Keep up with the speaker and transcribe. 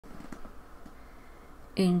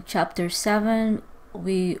In Chapter 7,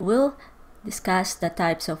 we will discuss the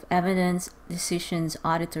types of evidence decisions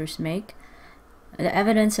auditors make, the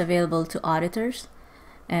evidence available to auditors,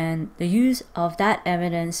 and the use of that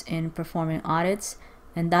evidence in performing audits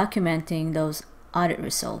and documenting those audit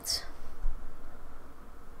results.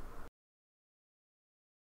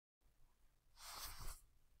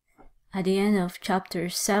 At the end of Chapter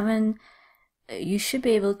 7, you should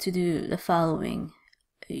be able to do the following.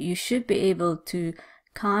 You should be able to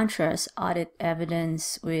contrast audit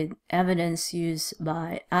evidence with evidence used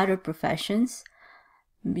by other professions,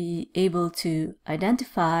 be able to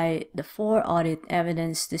identify the 4 audit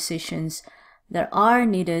evidence decisions that are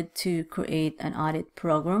needed to create an audit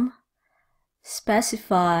program,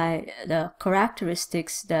 specify the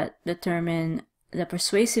characteristics that determine the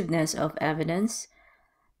persuasiveness of evidence,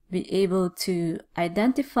 be able to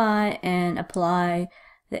identify and apply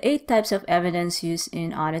the 8 types of evidence used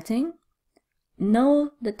in auditing,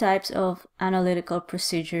 know the types of analytical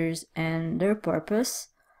procedures and their purpose,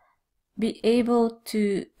 be able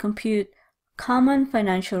to compute common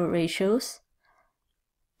financial ratios,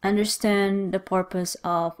 understand the purpose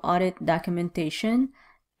of audit documentation,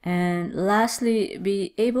 and lastly,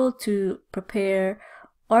 be able to prepare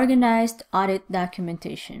organized audit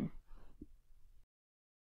documentation.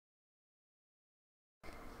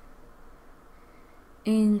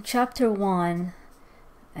 In Chapter 1,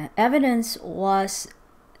 evidence was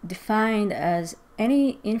defined as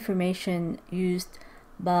any information used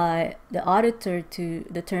by the auditor to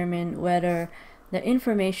determine whether the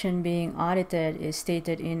information being audited is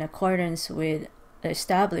stated in accordance with the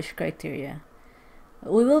established criteria.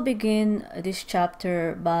 We will begin this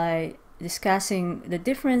chapter by discussing the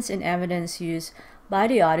difference in evidence used by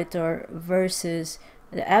the auditor versus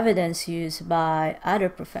the evidence used by other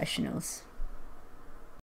professionals.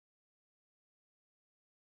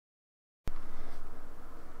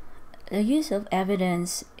 The use of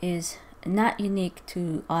evidence is not unique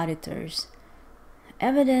to auditors.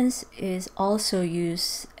 Evidence is also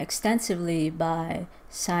used extensively by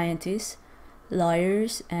scientists,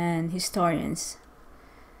 lawyers, and historians.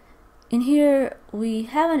 In here, we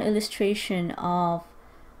have an illustration of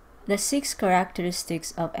the 6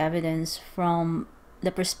 characteristics of evidence from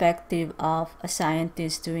the perspective of a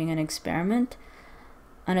scientist doing an experiment,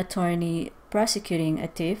 an attorney prosecuting a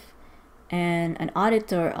thief, and an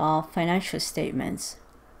auditor of financial statements.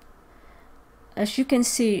 As you can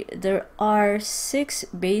see, there are 6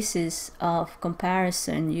 bases of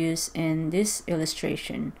comparison used in this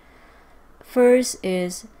illustration. First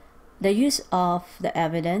is the use of the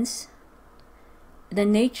evidence, the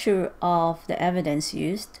nature of the evidence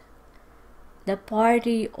used, the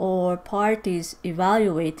party or parties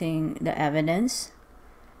evaluating the evidence,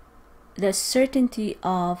 the certainty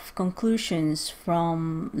of conclusions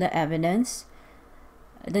from the evidence,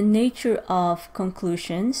 the nature of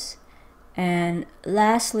conclusions, and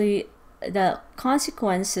lastly, the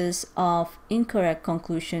consequences of incorrect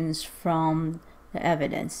conclusions from the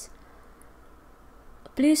evidence.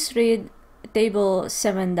 Please read Table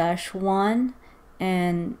 7-1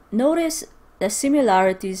 and notice the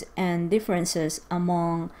similarities and differences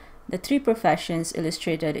among the 3 professions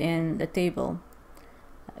illustrated in the table.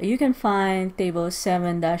 You can find Table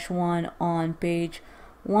 7-1 on page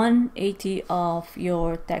 180 of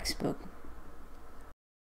your textbook.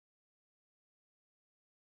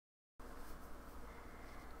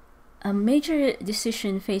 A major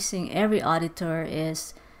decision facing every auditor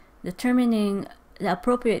is determining the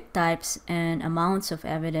appropriate types and amounts of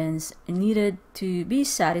evidence needed to be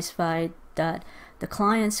satisfied that the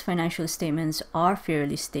client's financial statements are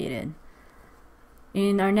fairly stated.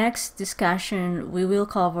 In our next discussion, we will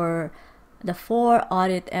cover the 4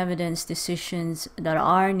 audit evidence decisions that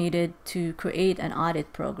are needed to create an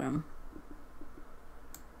audit program.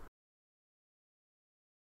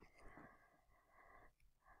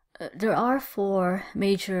 There are 4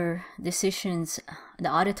 major decisions the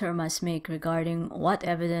auditor must make regarding what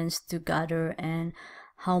evidence to gather and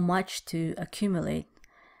how much to accumulate.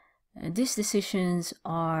 These decisions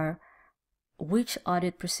are which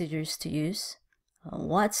audit procedures to use,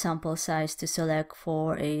 what sample size to select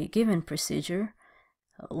for a given procedure,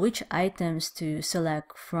 which items to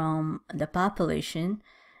select from the population,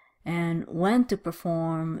 and when to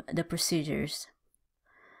perform the procedures.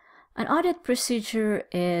 An audit procedure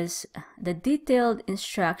is the detailed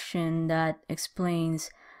instruction that explains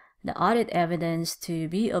the audit evidence to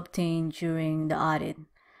be obtained during the audit.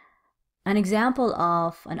 An example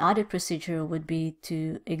of an audit procedure would be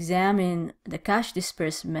to examine the cash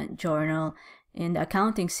disbursement journal in the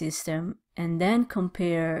accounting system and then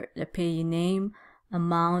compare the payee name,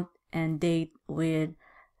 amount, and date with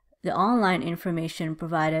the online information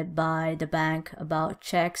provided by the bank about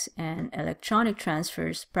checks and electronic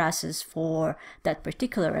transfers processed for that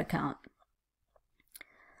particular account.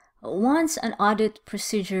 Once an audit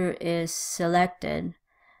procedure is selected,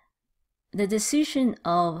 the decision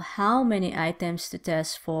of how many items to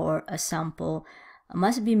test for a sample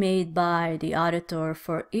must be made by the auditor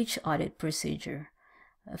for each audit procedure.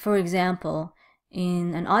 For example,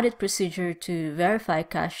 in an audit procedure to verify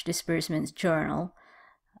cash disbursements journal,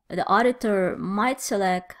 the auditor might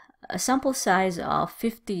select a sample size of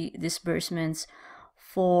 50 disbursements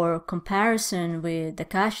for comparison with the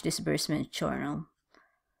cash disbursement journal.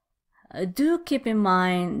 Do keep in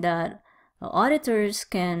mind that auditors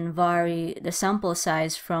can vary the sample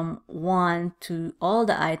size from 1 to all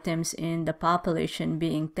the items in the population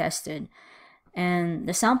being tested, and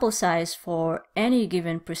the sample size for any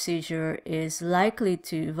given procedure is likely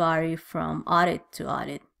to vary from audit to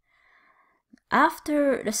audit.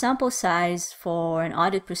 After the sample size for an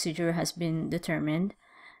audit procedure has been determined,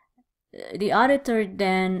 the auditor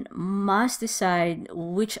then must decide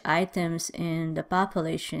which items in the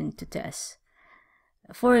population to test.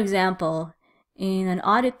 For example, in an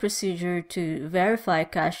audit procedure to verify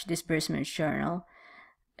cash disbursement journal,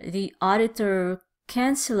 the auditor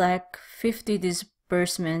can select 50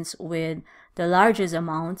 disbursements with the largest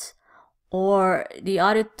amounts, or the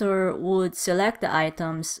auditor would select the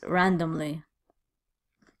items randomly.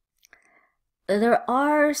 There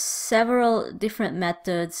are several different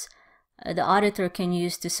methods the auditor can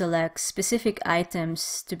use to select specific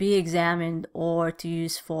items to be examined or to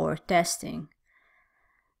use for testing.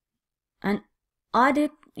 An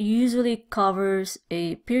audit usually covers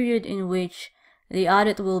a period in which the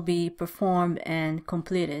audit will be performed and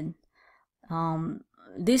completed.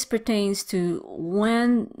 This pertains to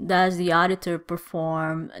when does the auditor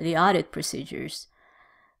perform the audit procedures.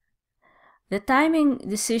 The timing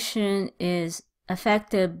decision is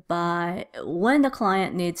affected by when the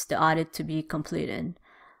client needs the audit to be completed.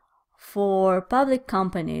 For public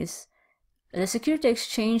companies, the Securities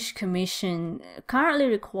Exchange Commission currently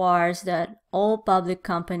requires that all public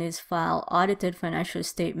companies file audited financial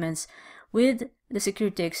statements with the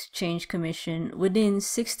Securities Exchange Commission within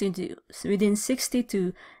 60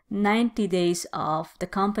 to 90 days of the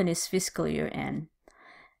company's fiscal year end.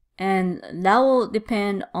 And that will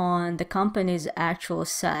depend on the company's actual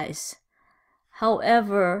size.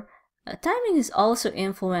 However, timing is also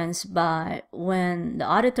influenced by when the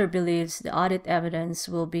auditor believes the audit evidence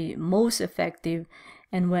will be most effective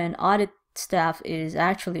and when audit staff is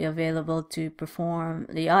actually available to perform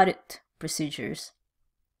the audit procedures.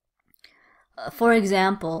 For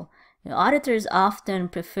example, auditors often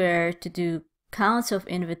prefer to do counts of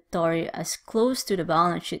inventory as close to the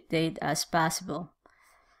balance sheet date as possible.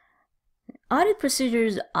 Audit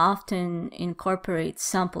procedures often incorporate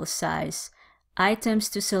sample size, items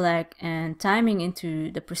to select, and timing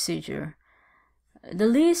into the procedure. The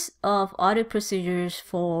list of audit procedures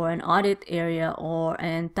for an audit area or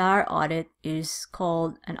an entire audit is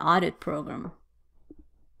called an audit program.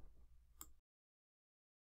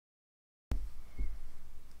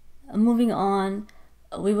 Moving on,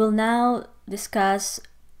 we will now discuss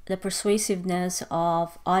the persuasiveness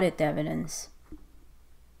of audit evidence.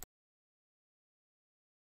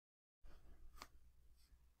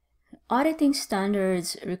 Auditing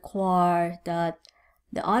standards require that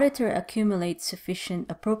the auditor accumulate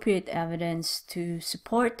sufficient appropriate evidence to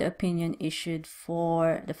support the opinion issued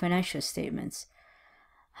for the financial statements.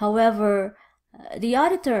 However, the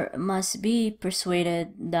auditor must be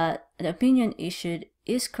persuaded that the opinion issued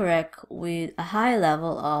is correct with a high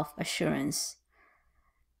level of assurance.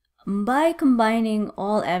 By combining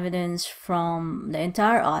all evidence from the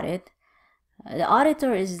entire audit, the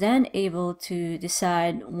auditor is then able to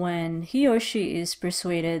decide when he or she is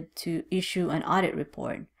persuaded to issue an audit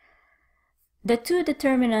report. The two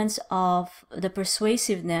determinants of the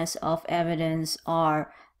persuasiveness of evidence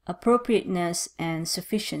are appropriateness and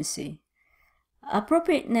sufficiency.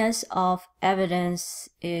 Appropriateness of evidence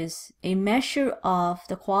is a measure of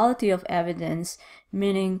the quality of evidence,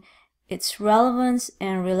 meaning its relevance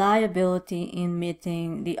and reliability in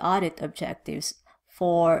meeting the audit objectives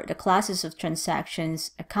for the classes of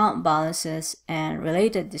transactions, account balances, and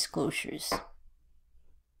related disclosures.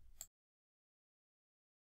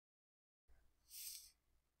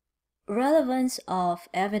 Relevance of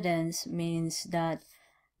evidence means that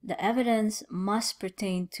the evidence must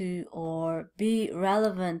pertain to or be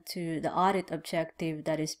relevant to the audit objective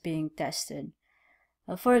that is being tested.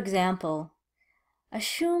 For example,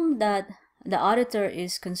 assume that the auditor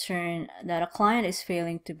is concerned that a client is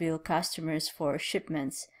failing to bill customers for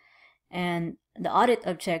shipments, and the audit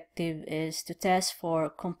objective is to test for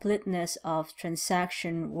completeness of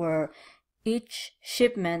transaction where each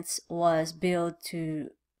shipment was billed to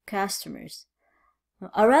customers.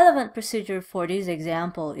 A relevant procedure for this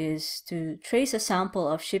example is to trace a sample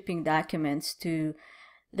of shipping documents to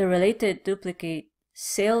the related duplicate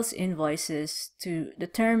sales invoices to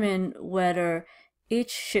determine whether each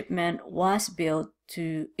shipment was billed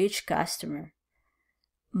to each customer.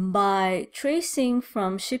 By tracing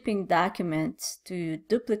from shipping documents to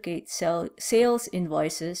duplicate sales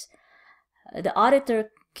invoices, the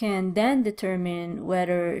auditor can then determine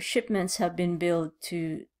whether shipments have been billed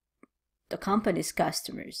to the company's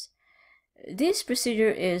customers. This procedure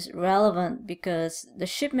is relevant because the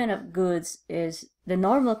shipment of goods is the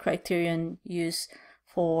normal criterion used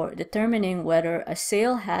for determining whether a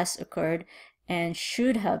sale has occurred and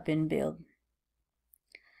should have been billed.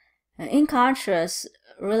 In contrast,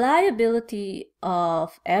 reliability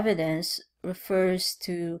of evidence refers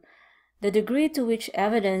to the degree to which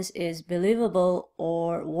evidence is believable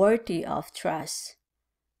or worthy of trust.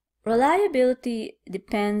 Reliability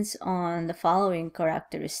depends on the following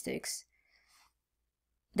characteristics: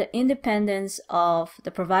 the independence of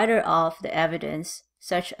the provider of the evidence,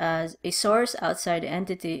 such as a source outside the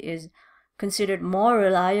entity is considered more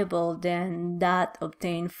reliable than that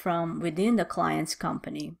obtained from within the client's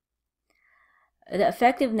company. The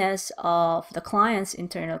effectiveness of the client's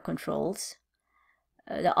internal controls,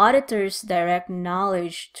 the auditor's direct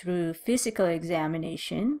knowledge through physical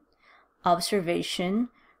examination, observation,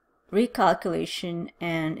 recalculation,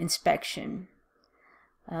 and inspection,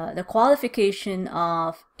 the qualification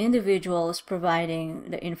of individuals providing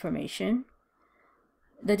the information,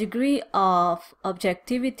 the degree of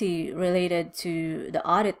objectivity related to the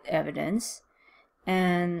audit evidence,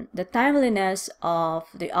 and the timeliness of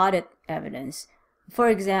the audit evidence. For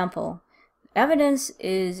example, evidence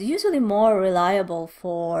is usually more reliable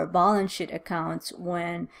for balance sheet accounts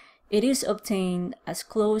when it is obtained as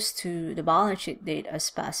close to the balance sheet date as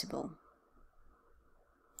possible.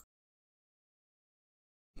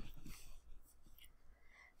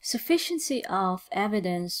 Sufficiency of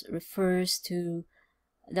evidence refers to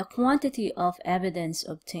the quantity of evidence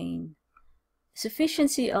obtained.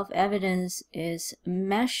 Sufficiency of evidence is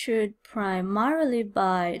measured primarily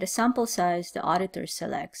by the sample size the auditor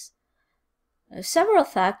selects. Several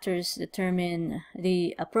factors determine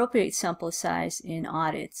the appropriate sample size in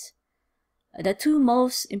audits. The two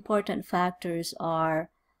most important factors are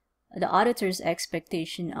the auditor's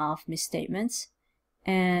expectation of misstatements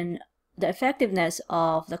and the effectiveness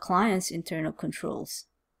of the client's internal controls.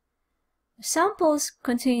 Samples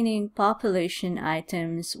containing population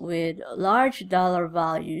items with large dollar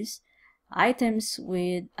values, items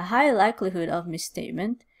with a high likelihood of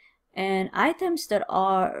misstatement, and items that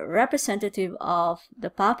are representative of the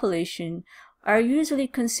population are usually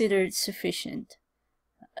considered sufficient.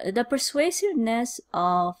 The persuasiveness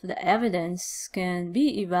of the evidence can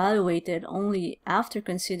be evaluated only after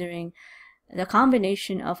considering the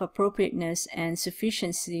combination of appropriateness and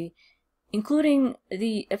sufficiency, including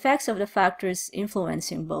the effects of the factors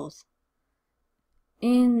influencing both.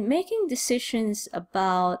 In making decisions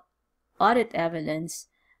about audit evidence,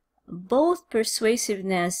 both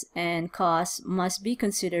persuasiveness and cost must be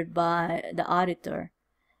considered by the auditor.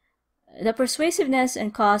 The persuasiveness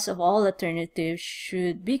and cost of all alternatives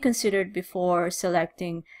should be considered before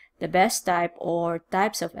selecting the best type or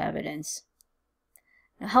types of evidence.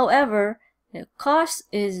 However, the cost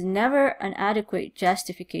is never an adequate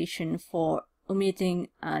justification for omitting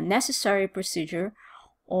a necessary procedure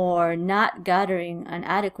or not gathering an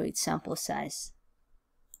adequate sample size.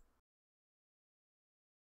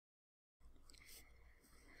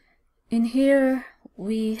 In here,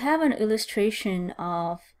 we have an illustration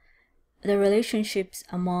of the relationships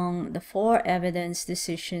among the four evidence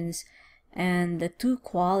decisions and the two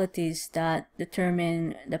qualities that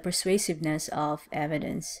determine the persuasiveness of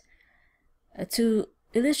evidence. To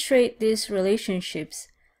illustrate these relationships,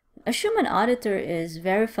 assume an auditor is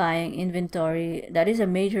verifying inventory that is a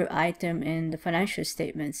major item in the financial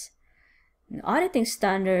statements. Auditing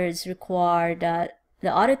standards require that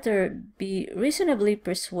the auditor be reasonably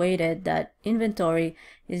persuaded that inventory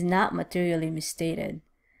is not materially misstated.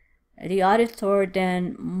 The auditor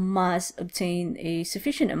then must obtain a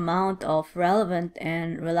sufficient amount of relevant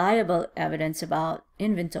and reliable evidence about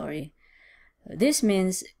inventory. This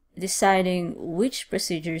means deciding which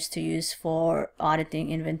procedures to use for auditing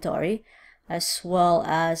inventory, as well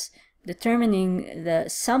as determining the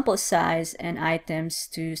sample size and items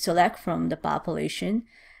to select from the population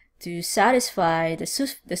to satisfy the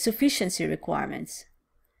sufficiency requirements.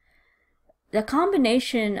 The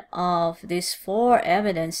combination of these four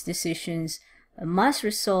evidence decisions must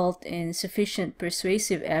result in sufficient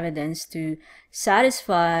persuasive evidence to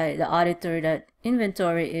satisfy the auditor that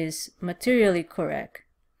inventory is materially correct.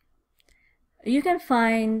 You can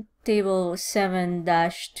find Table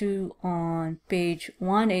 7-2 on page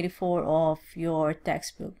 184 of your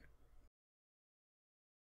textbook.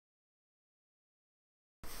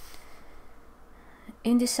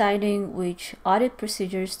 In deciding which audit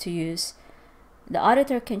procedures to use, the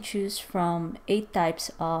auditor can choose from 8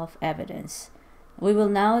 types of evidence. We will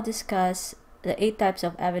now discuss the 8 types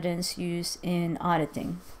of evidence used in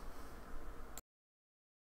auditing.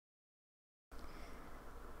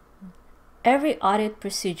 Every audit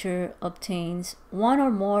procedure obtains one or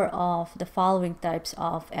more of the following types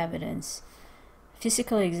of evidence: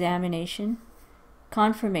 physical examination,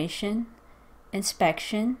 confirmation,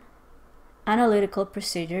 inspection, analytical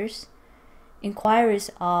procedures, inquiries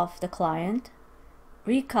of the client,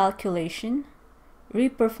 recalculation,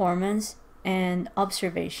 reperformance, and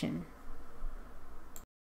observation.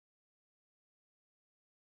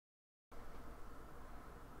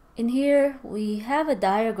 In here, we have a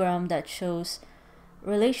diagram that shows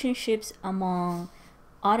relationships among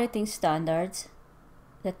auditing standards,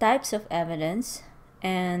 the types of evidence,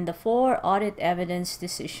 and the 4 audit evidence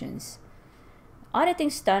decisions. Auditing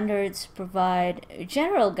standards provide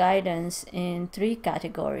general guidance in 3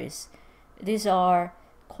 categories. These are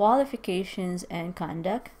qualifications and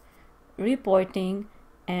conduct, reporting,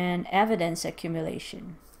 and evidence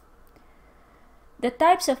accumulation. The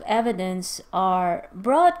types of evidence are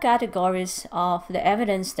broad categories of the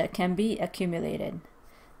evidence that can be accumulated.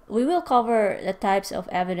 We will cover the types of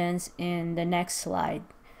evidence in the next slide.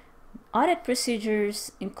 Audit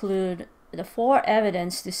procedures include the 4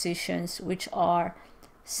 evidence decisions, which are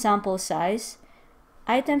sample size,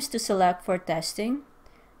 items to select for testing,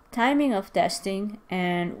 timing of testing,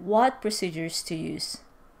 and what procedures to use.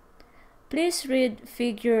 Please read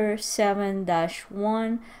Figure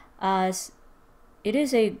 7-1 as it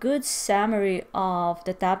is a good summary of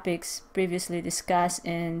the topics previously discussed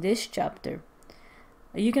in this chapter.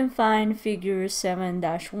 You can find Figure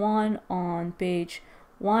 7-1 on page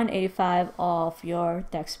 185 of your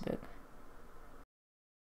textbook.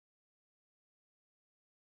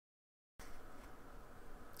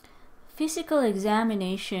 Physical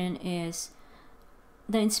examination is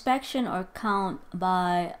the inspection or count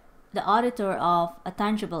by the auditor of a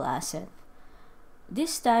tangible asset.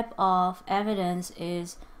 This type of evidence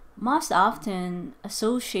is most often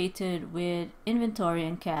associated with inventory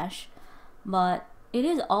and cash, but it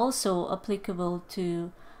is also applicable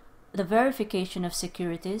to the verification of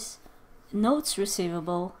securities, notes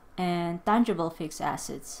receivable, and tangible fixed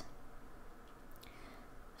assets.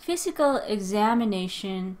 Physical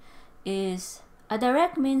examination is a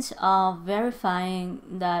direct means of verifying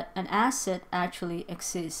that an asset actually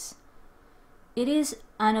exists. It is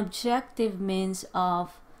an objective means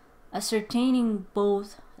of ascertaining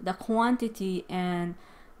both the quantity and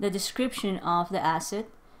the description of the asset,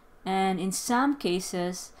 and in some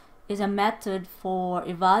cases is a method for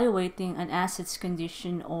evaluating an asset's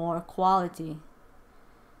condition or quality.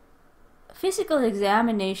 Physical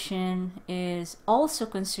examination is also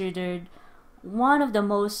considered one of the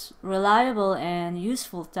most reliable and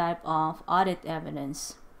useful type of audit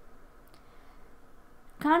evidence.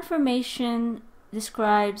 Confirmation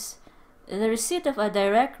describes the receipt of a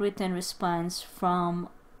direct written response from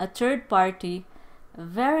a third party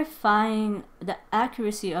verifying the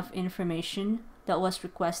accuracy of information that was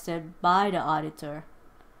requested by the auditor.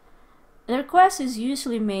 The request is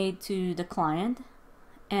usually made to the client,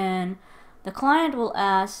 and the client will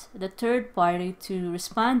ask the third party to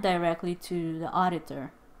respond directly to the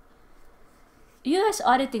auditor. U.S.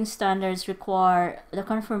 auditing standards require the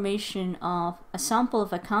confirmation of a sample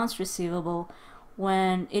of accounts receivable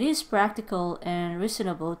when it is practical and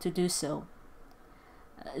reasonable to do so.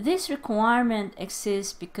 This requirement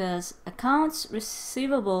exists because accounts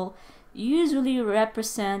receivable usually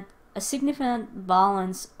represent a significant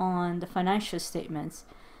balance on the financial statements,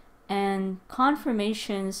 and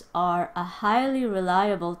confirmations are a highly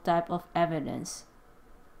reliable type of evidence.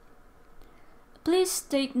 Please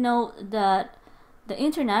take note that the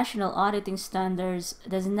International Auditing Standards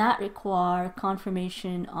does not require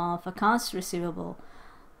confirmation of accounts receivable.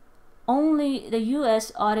 Only the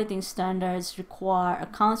U.S. Auditing Standards require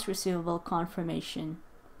accounts receivable confirmation.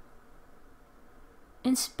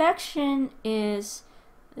 Inspection is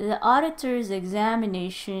the auditor's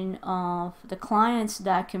examination of the client's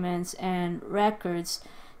documents and records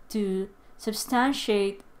to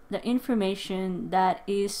substantiate the information that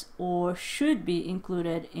is or should be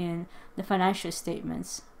included in the financial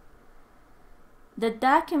statements. The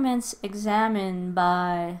documents examined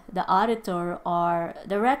by the auditor are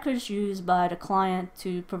the records used by the client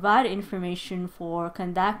to provide information for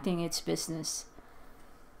conducting its business.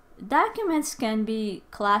 Documents can be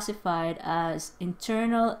classified as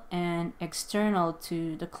internal and external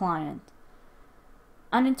to the client.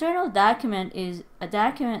 An internal document is a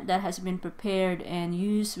document that has been prepared and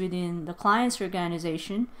used within the client's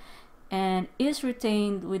organization and is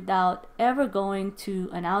retained without ever going to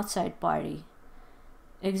an outside party.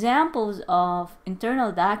 Examples of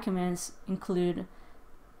internal documents include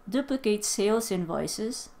duplicate sales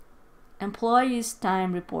invoices, employees'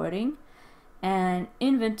 time reporting, and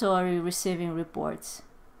inventory receiving reports.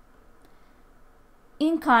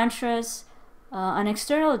 In contrast, an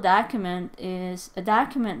external document is a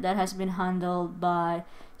document that has been handled by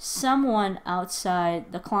someone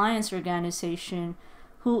outside the client's organization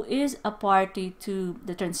who is a party to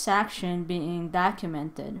the transaction being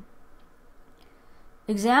documented.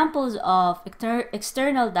 Examples of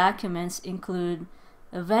external documents include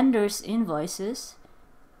vendors' invoices,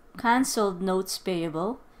 canceled notes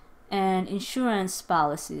payable, and insurance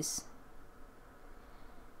policies.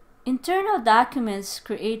 Internal documents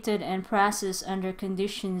created and processed under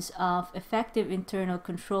conditions of effective internal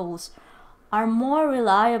controls are more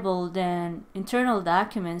reliable than internal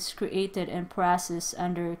documents created and processed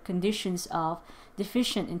under conditions of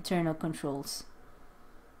deficient internal controls.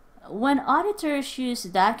 When auditors use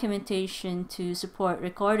documentation to support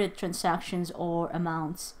recorded transactions or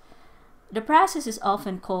amounts, the process is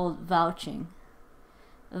often called vouching.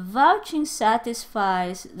 Vouching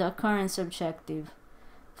satisfies the occurrence objective.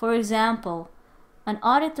 For example, an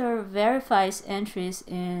auditor verifies entries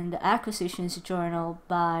in the acquisitions journal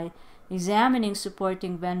by examining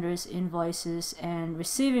supporting vendors' invoices and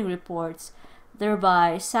receiving reports,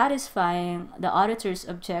 thereby satisfying the auditor's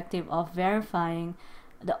objective of verifying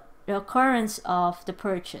the occurrence of the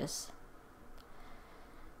purchase.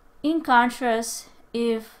 In contrast,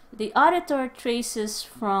 if the auditor traces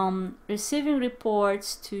from receiving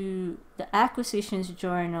reports to the acquisitions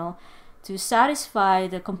journal to satisfy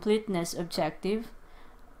the completeness objective,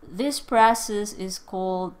 this process is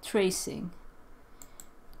called tracing.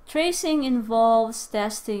 Tracing involves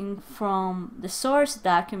testing from the source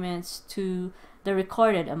documents to the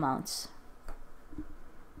recorded amounts.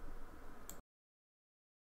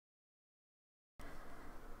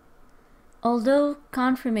 Although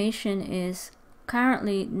confirmation is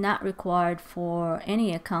currently not required for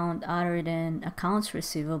any account other than accounts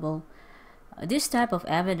receivable, this type of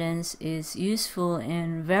evidence is useful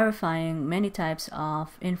in verifying many types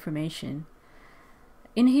of information.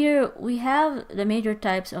 In here, we have the major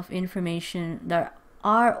types of information that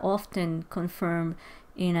are often confirmed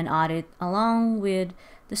in an audit, along with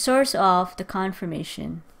the source of the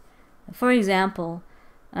confirmation. For example,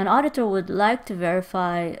 an auditor would like to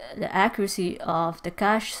verify the accuracy of the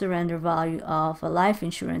cash surrender value of a life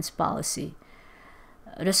insurance policy.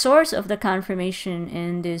 The source of the confirmation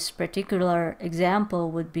in this particular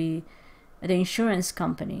example would be the insurance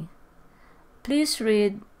company. Please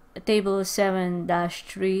read Table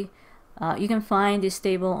 7-3. You can find this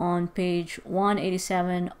table on page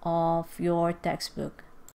 187 of your textbook.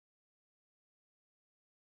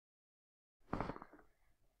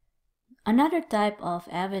 Another type of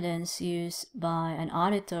evidence used by an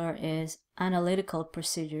auditor is analytical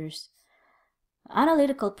procedures.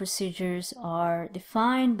 Analytical procedures are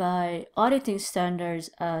defined by auditing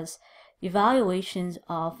standards as evaluations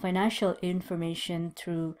of financial information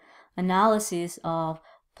through analysis of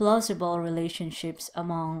plausible relationships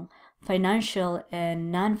among financial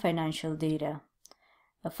and non-financial data.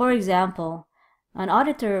 For example, an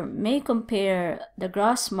auditor may compare the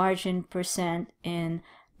gross margin percent in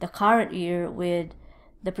the current year with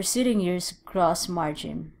the preceding year's gross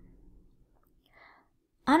margin.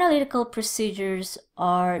 Analytical procedures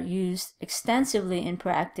are used extensively in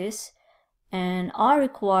practice and are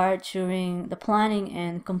required during the planning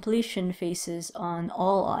and completion phases on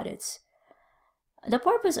all audits. The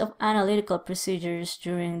purpose of analytical procedures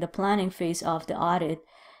during the planning phase of the audit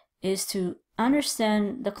is to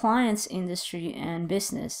understand the client's industry and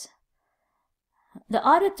business. The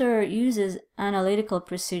auditor uses analytical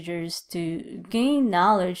procedures to gain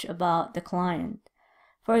knowledge about the client.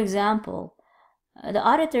 For example, the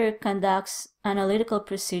auditor conducts analytical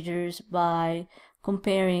procedures by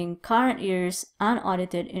comparing current year's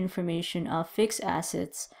unaudited information of fixed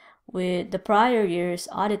assets with the prior year's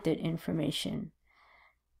audited information.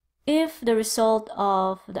 If the result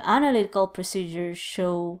of the analytical procedures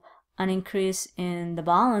show an increase in the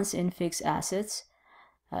balance in fixed assets,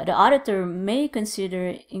 the auditor may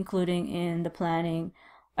consider including in the planning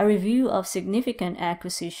a review of significant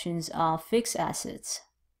acquisitions of fixed assets.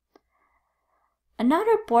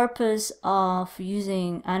 Another purpose of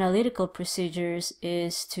using analytical procedures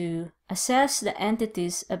is to assess the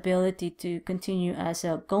entity's ability to continue as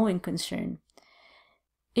a going concern.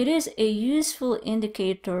 It is a useful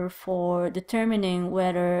indicator for determining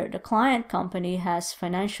whether the client company has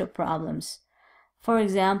financial problems. For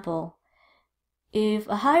example, if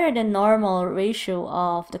a higher than normal ratio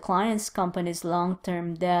of the client's company's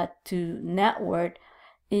long-term debt to net worth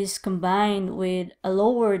is combined with a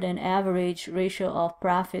lower than average ratio of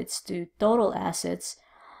profits to total assets,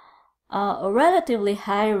 a relatively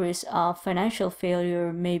high risk of financial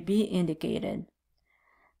failure may be indicated.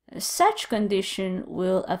 Such condition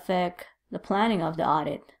will affect the planning of the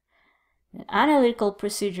audit. Analytical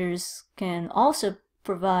procedures can also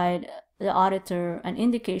provide the auditor an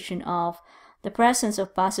indication of the presence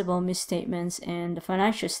of possible misstatements in the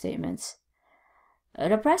financial statements.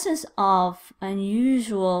 The presence of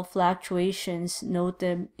unusual fluctuations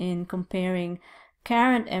noted in comparing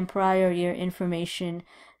current and prior year information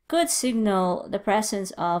could signal the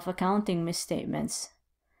presence of accounting misstatements.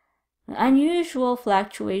 Unusual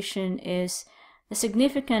fluctuation is the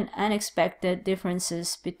significant unexpected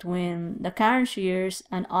differences between the current year's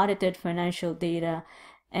unaudited financial data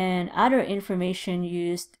and other information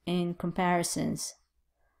used in comparisons.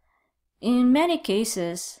 In many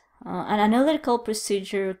cases, an analytical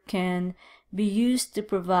procedure can be used to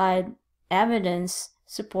provide evidence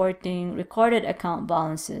supporting recorded account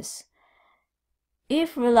balances.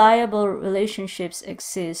 If reliable relationships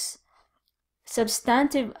exist,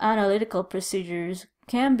 substantive analytical procedures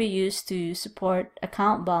can be used to support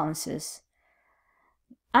account balances.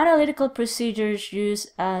 Analytical procedures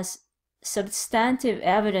used as substantive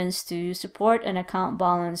evidence to support an account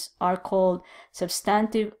balance are called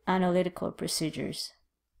substantive analytical procedures.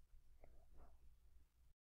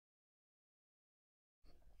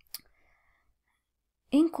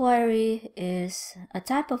 Inquiry is a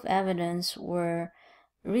type of evidence where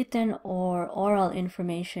written or oral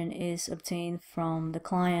information is obtained from the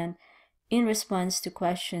client in response to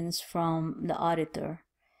questions from the auditor.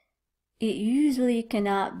 It usually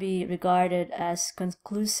cannot be regarded as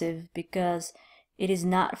conclusive because it is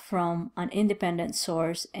not from an independent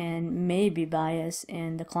source and may be biased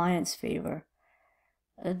in the client's favor.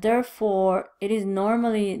 Therefore, it is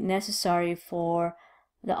normally necessary for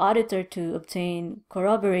the auditor to obtain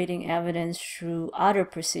corroborating evidence through other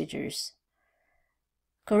procedures.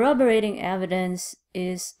 Corroborating evidence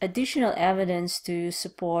is additional evidence to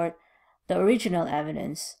support the original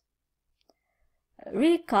evidence.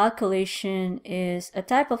 Recalculation is a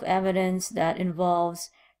type of evidence that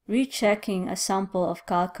involves rechecking a sample of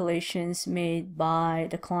calculations made by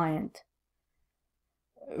the client.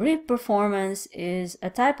 Reperformance is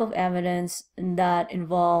a type of evidence that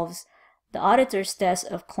involves the auditor's test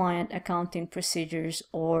of client accounting procedures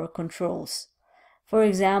or controls. For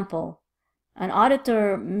example, an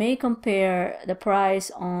auditor may compare the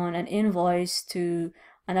price on an invoice to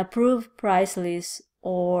an approved price list,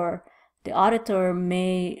 or the auditor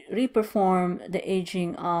may reperform the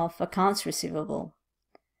aging of accounts receivable.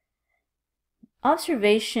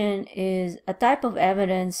 Observation is a type of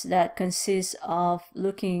evidence that consists of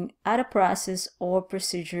looking at a process or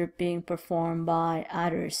procedure being performed by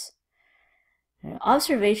others.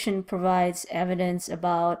 Observation provides evidence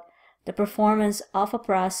about the performance of a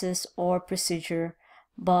process or procedure,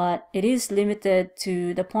 but it is limited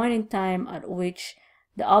to the point in time at which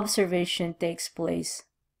the observation takes place.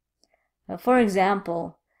 For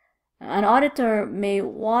example, an auditor may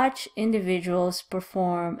watch individuals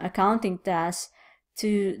perform accounting tasks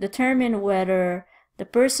to determine whether the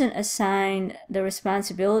person assigned the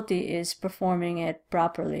responsibility is performing it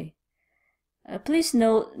properly. Please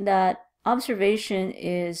note that observation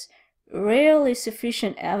is rarely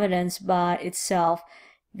sufficient evidence by itself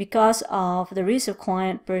because of the risk of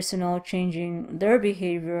client personnel changing their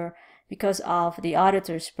behavior because of the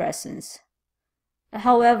auditor's presence.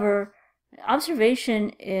 However,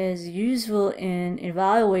 observation is useful in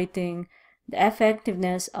evaluating the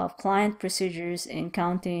effectiveness of client procedures in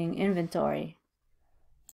counting inventory.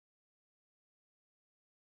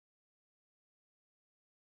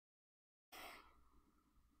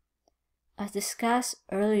 As discussed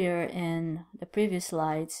earlier in the previous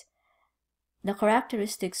slides, the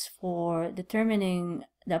characteristics for determining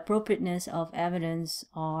the appropriateness of evidence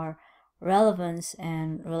are relevance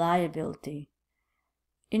and reliability.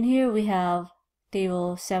 In here we have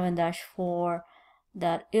Table 7-4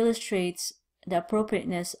 that illustrates the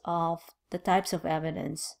appropriateness of the types of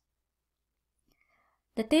evidence.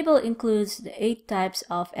 The table includes the 8 types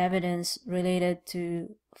of evidence related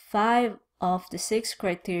to 5 of the 6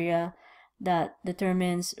 criteria that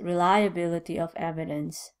determines reliability of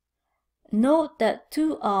evidence. Note that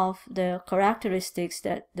 2 of the characteristics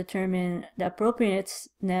that determine the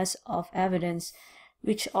appropriateness of evidence,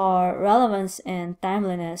 which are relevance and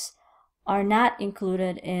timeliness, are not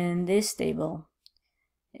included in this table.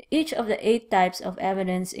 Each of the 8 types of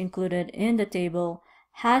evidence included in the table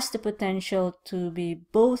has the potential to be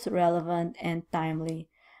both relevant and timely,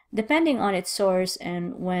 depending on its source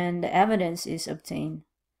and when the evidence is obtained.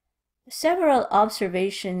 Several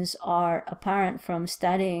observations are apparent from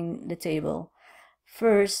studying the table.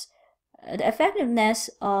 First, the effectiveness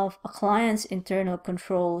of a client's internal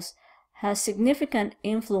controls has significant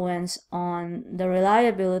influence on the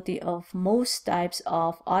reliability of most types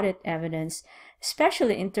of audit evidence,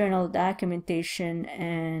 especially internal documentation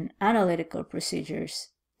and analytical procedures.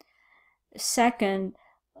 Second,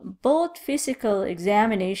 both physical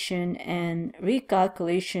examination and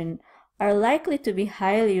recalculation are likely to be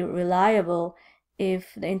highly reliable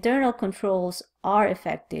if the internal controls are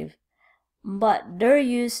effective, but their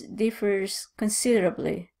use differs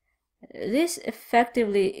considerably. This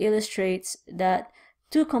effectively illustrates that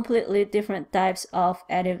 2 completely different types of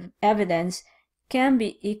evidence can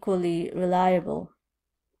be equally reliable.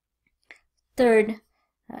 Third,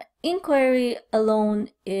 inquiry alone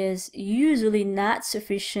is usually not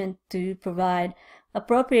sufficient to provide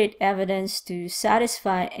appropriate evidence to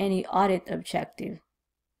satisfy any audit objective.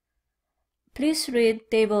 Please read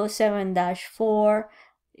Table 7-4.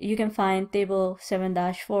 You can find Table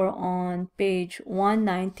 7-4 on page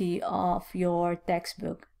 190 of your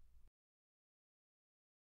textbook.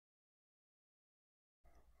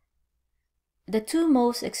 The 2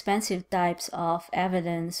 most expensive types of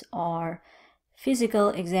evidence are physical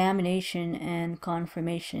examination and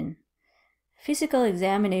confirmation. Physical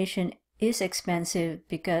examination is expensive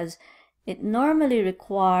because it normally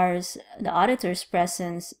requires the auditor's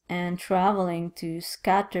presence and traveling to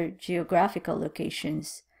scattered geographical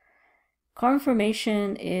locations.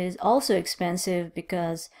 Confirmation is also expensive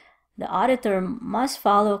because the auditor must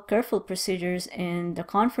follow careful procedures in the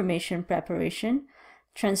confirmation preparation,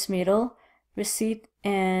 transmittal, receipt,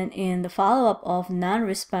 and in the follow-up of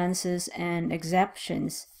non-responses and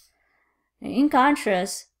exceptions. In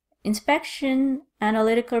contrast, inspection,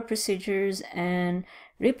 analytical procedures, and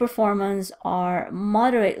reperformance are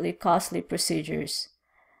moderately costly procedures.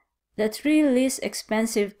 The 3 least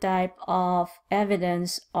expensive type of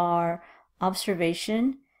evidence are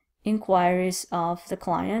observation, inquiries of the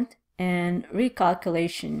client, and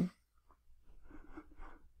recalculation.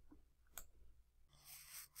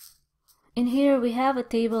 In here we have a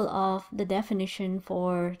table of the definition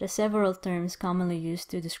for the several terms commonly used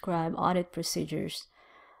to describe audit procedures,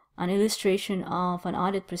 an illustration of an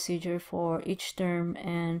audit procedure for each term,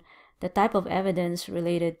 and the type of evidence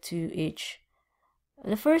related to each.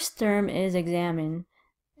 The first term is examine.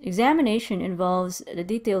 Examination involves the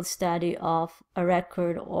detailed study of a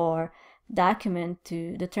record or document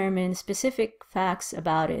to determine specific facts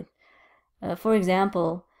about it. For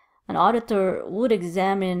example, an auditor would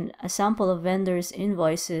examine a sample of vendors'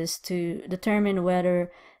 invoices to determine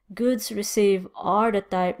whether goods received are the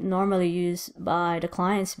type normally used by the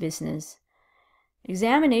client's business.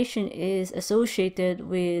 Examination is associated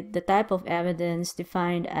with the type of evidence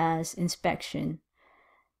defined as inspection.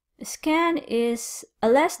 Scan is a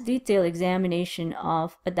less detailed examination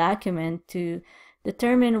of a document to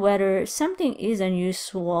determine whether something is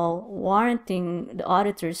unusual, warranting the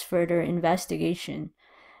auditor's further investigation.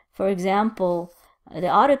 For example, the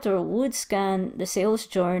auditor would scan the sales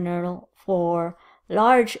journal for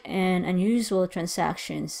large and unusual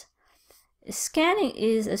transactions. Scanning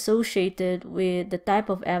is associated with the type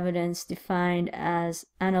of evidence defined as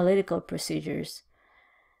analytical procedures.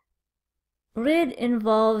 Read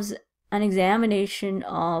involves an examination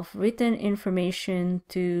of written information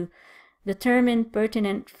to determine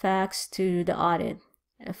pertinent facts to the audit.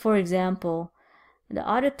 For example, the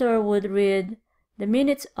auditor would read the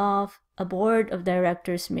minutes of a board of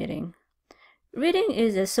directors meeting. Reading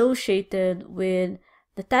is associated with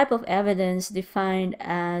the type of evidence defined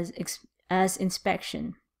as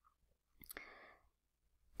inspection.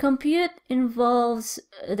 Compute involves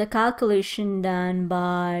the calculation done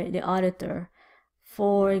by the auditor.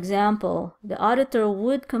 For example, the auditor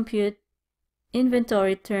would compute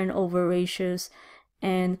inventory turnover ratios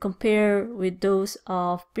and compare with those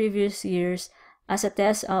of previous years as a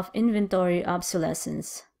test of inventory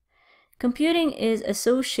obsolescence. Computing is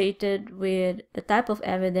associated with the type of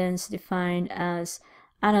evidence defined as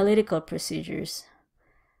analytical procedures.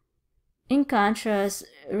 In contrast,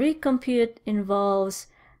 recompute involves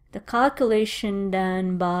the calculation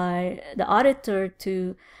done by the auditor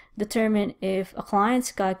to determine if a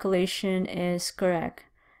client's calculation is correct.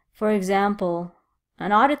 For example,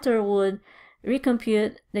 an auditor would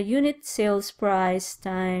recompute the unit sales price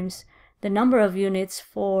times the number of units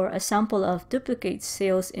for a sample of duplicate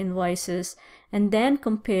sales invoices and then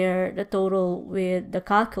compare the total with the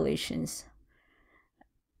calculations.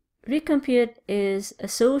 Recompute is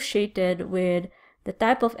associated with the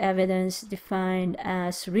type of evidence defined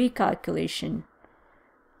as recalculation.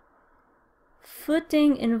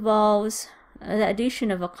 Footing involves the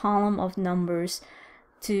addition of a column of numbers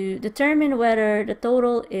to determine whether the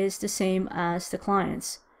total is the same as the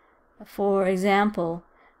client's. For example,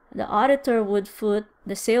 the auditor would foot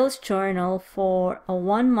the sales journal for a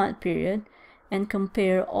 1-month period and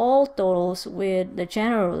compare all totals with the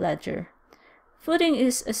general ledger. Footing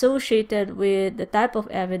is associated with the type of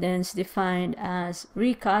evidence defined as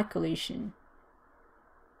recalculation.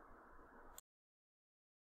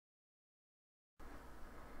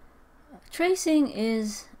 Tracing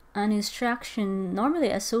is an instruction normally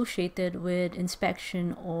associated with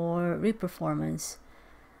inspection or reperformance.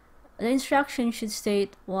 The instruction should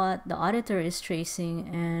state what the auditor is tracing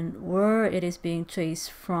and where it is being traced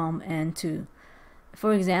from and to.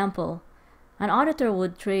 For example, an auditor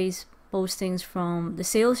would trace postings from the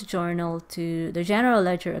sales journal to the general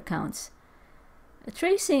ledger accounts.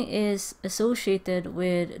 Tracing is associated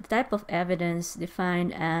with the type of evidence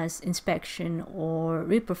defined as inspection or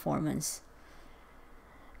reperformance.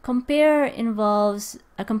 Compare involves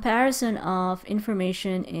a comparison of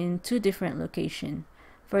information in two different locations.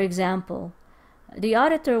 For example, the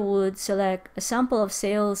auditor would select a sample of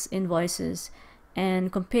sales invoices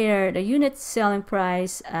and compare the unit selling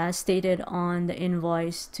price as stated on the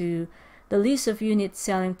invoice to the list of unit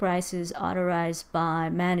selling prices authorized by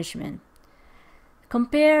management.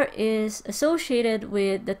 Compare is associated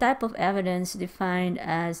with the type of evidence defined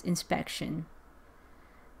as inspection.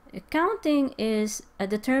 Accounting is a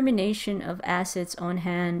determination of assets on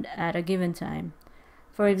hand at a given time.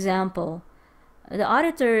 For example, the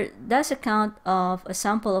auditor does a count of a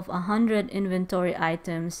sample of 100 inventory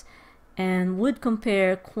items and would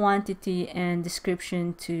compare quantity and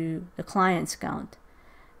description to the client's count.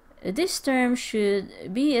 This term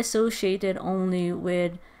should be associated only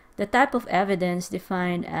with the type of evidence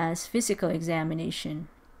defined as physical examination.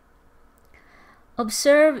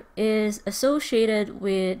 Observe is associated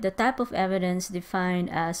with the type of evidence defined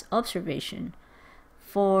as observation.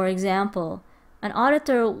 For example, an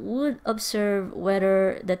auditor would observe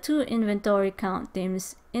whether the two inventory count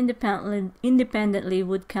teams independently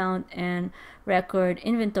would count and record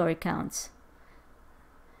inventory counts.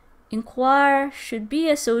 Inquire should be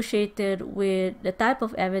associated with the type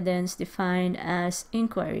of evidence defined as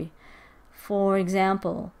inquiry. For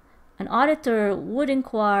example, an auditor would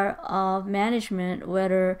inquire of management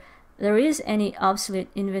whether there is any obsolete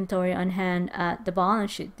inventory on hand at the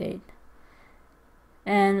balance sheet date.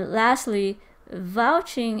 And lastly,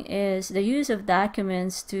 vouching is the use of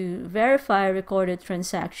documents to verify recorded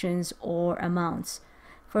transactions or amounts.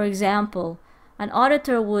 For example, an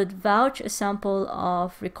auditor would vouch a sample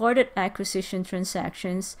of recorded acquisition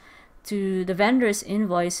transactions to the vendor's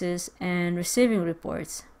invoices and receiving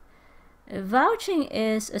reports. Vouching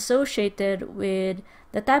is associated with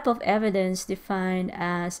the type of evidence defined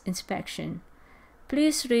as inspection.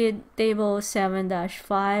 Please read Table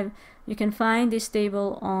 7-5. You can find this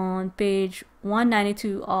table on page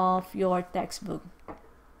 192 of your textbook.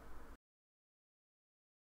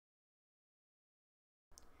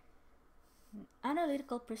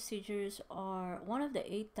 Analytical procedures are one of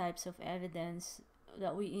the 8 types of evidence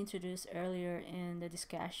that we introduced earlier in the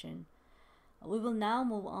discussion. We will now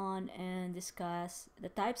move on and discuss the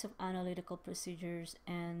types of analytical procedures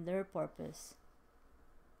and their purpose.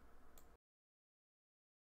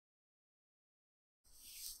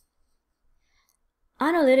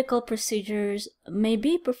 Analytical procedures may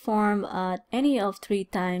be performed at any of 3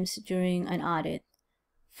 times during an audit.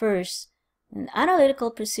 First,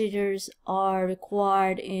 analytical procedures are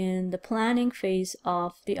required in the planning phase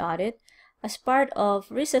of the audit as part of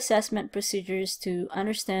risk assessment procedures to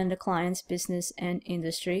understand the client's business and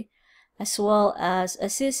industry, as well as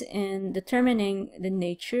assist in determining the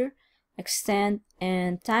nature, extent,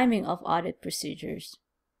 and timing of audit procedures.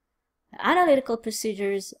 Analytical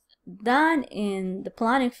procedures done in the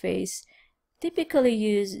planning phase typically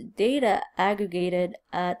use data aggregated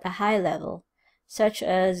at a high level, such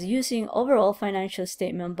as using overall financial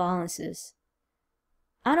statement balances.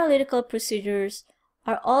 Analytical procedures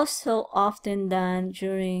are also often done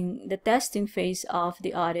during the testing phase of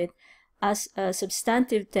the audit as a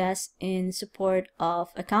substantive test in support of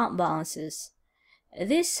account balances.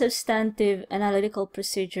 These substantive analytical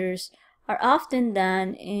procedures are often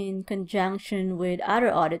done in conjunction with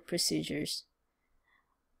other audit procedures.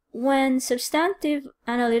 When substantive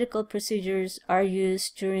analytical procedures are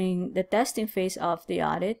used during the testing phase of the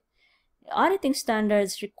audit, auditing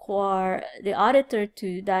standards require the auditor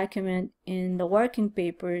to document in the working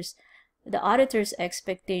papers the auditor's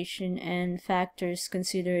expectation and factors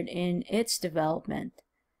considered in its development.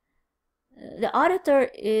 The auditor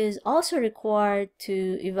is also required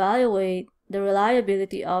to evaluate the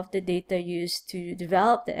reliability of the data used to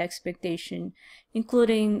develop the expectation,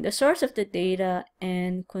 including the source of the data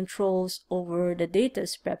and controls over the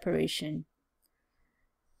data's preparation.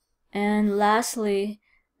 And lastly,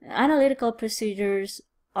 analytical procedures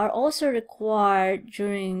are also required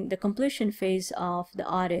during the completion phase of the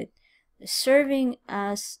audit, serving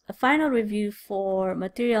as a final review for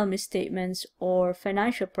material misstatements or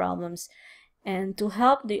financial problems, and to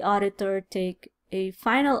help the auditor take a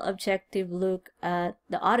final objective look at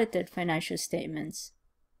the audited financial statements.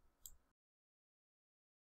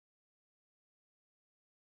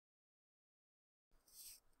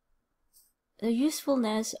 The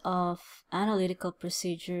usefulness of analytical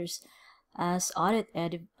procedures as audit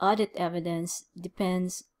evidence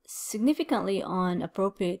depends significantly on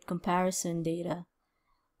appropriate comparison data.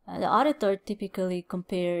 The auditor typically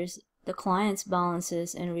compares the client's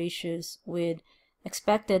balances and ratios with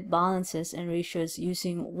expected balances and ratios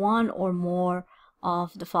using one or more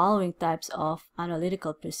of the following types of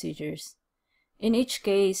analytical procedures. In each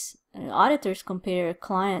case, auditors compare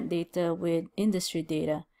client data with industry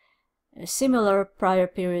data, similar prior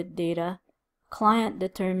period data,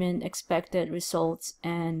 client-determined expected results,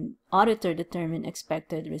 and auditor-determined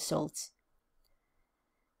expected results.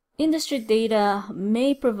 Industry data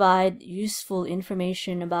may provide useful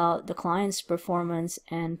information about the client's performance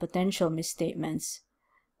and potential misstatements.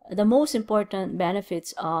 The most important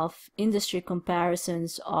benefits of industry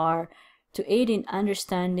comparisons are to aid in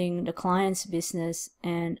understanding the client's business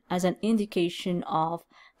and as an indication of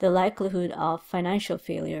the likelihood of financial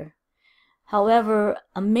failure. However,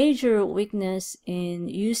 a major weakness in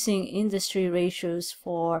using industry ratios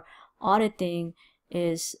for auditing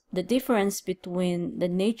is the difference between the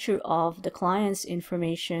nature of the client's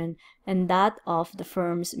information and that of the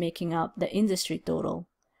firms making up the industry total.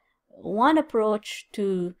 One approach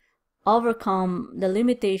to overcome the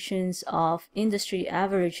limitations of industry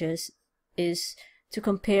averages is to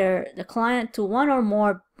compare the client to one or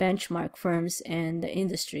more benchmark firms in the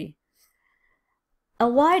industry. A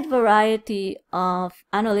wide variety of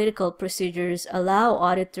analytical procedures allow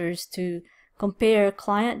auditors to compare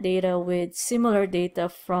client data with similar data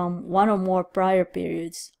from one or more prior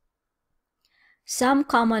periods. Some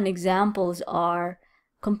common examples are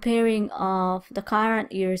comparing of the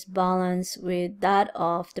current year's balance with that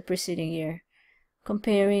of the preceding year,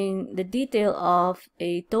 comparing the detail of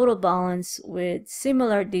a total balance with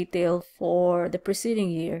similar detail for the preceding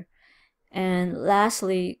year, and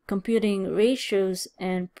lastly, computing ratios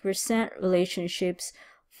and percent relationships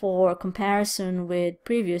for comparison with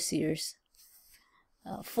previous years.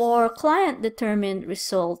 For client-determined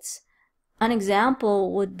results, an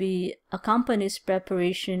example would be a company's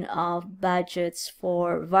preparation of budgets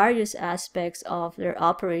for various aspects of their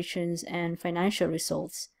operations and financial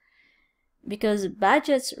results. Because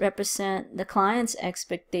budgets represent the client's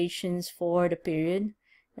expectations for the period,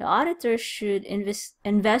 the auditor should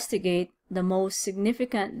investigate the most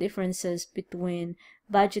significant differences between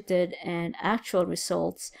budgeted and actual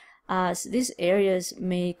results, as these areas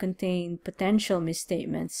may contain potential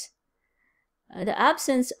misstatements. The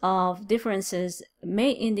absence of differences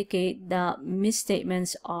may indicate that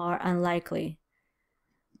misstatements are unlikely.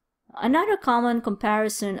 Another common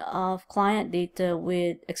comparison of client data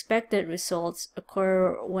with expected results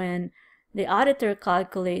occur when the auditor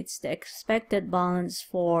calculates the expected balance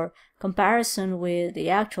for comparison with the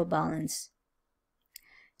actual balance.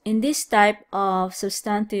 In this type of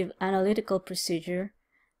substantive analytical procedure,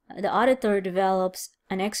 the auditor develops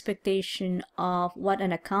an expectation of what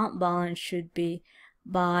an account balance should be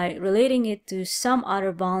by relating it to some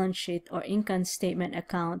other balance sheet or income statement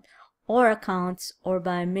account or accounts, or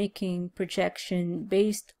by making projection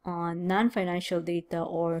based on non-financial data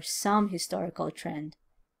or some historical trend.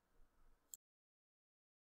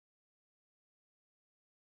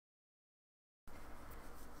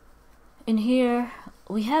 In here,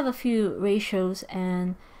 we have a few ratios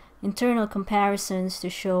and internal comparisons to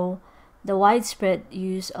show the widespread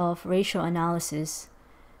use of ratio analysis.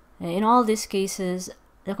 In all these cases,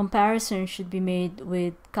 the comparison should be made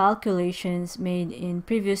with calculations made in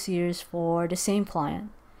previous years for the same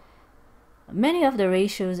client. Many of the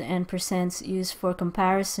ratios and percents used for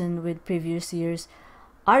comparison with previous years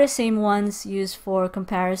are the same ones used for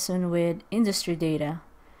comparison with industry data.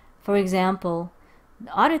 For example,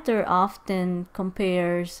 the auditor often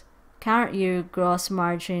compares current year gross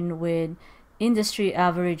margin with industry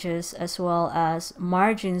averages as well as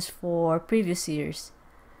margins for previous years.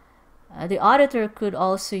 The auditor could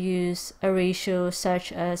also use a ratio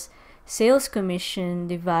such as sales commission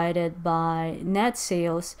divided by net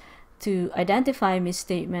sales to identify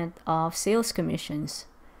misstatement of sales commissions.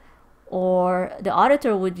 Or the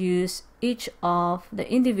auditor would use each of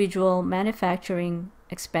the individual manufacturing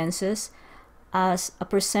expenses as a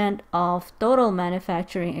percent of total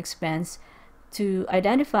manufacturing expense to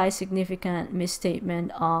identify significant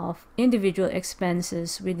misstatement of individual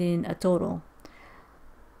expenses within a total.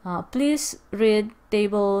 Please read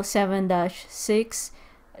Table 7-6.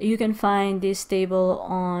 You can find this table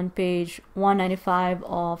on page 195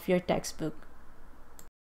 of your textbook.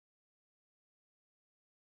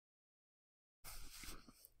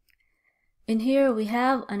 In here, we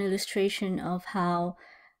have an illustration of how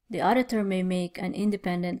the auditor may make an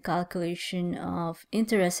independent calculation of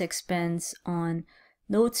interest expense on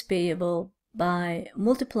notes payable by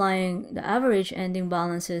multiplying the average ending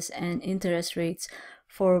balances and interest rates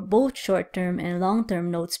for both short-term and long-term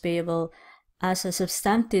notes payable as a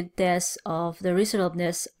substantive test of the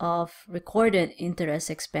reasonableness of recorded interest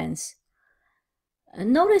expense.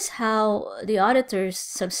 Notice how the auditor's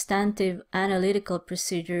substantive analytical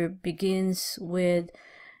procedure begins with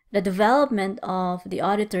the development of the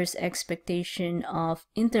auditor's expectation of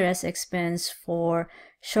interest expense for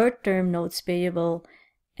short-term notes payable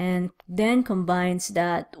and then combines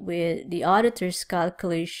that with the auditor's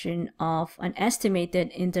calculation of an estimated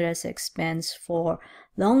interest expense for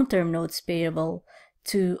long-term notes payable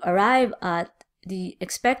to arrive at the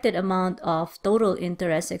expected amount of total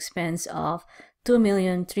interest expense of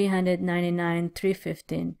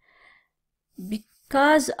 $2,399,315.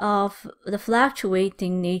 Because of the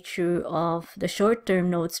fluctuating nature of the short-term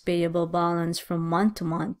notes payable balance from month to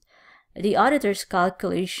month, the auditor's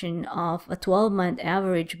calculation of a 12-month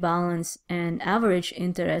average balance and average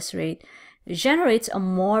interest rate generates a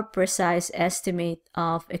more precise estimate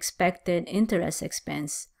of expected interest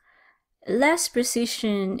expense. Less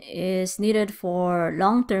precision is needed for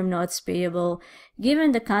long-term notes payable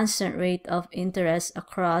given the constant rate of interest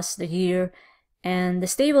across the year and the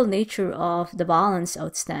stable nature of the balance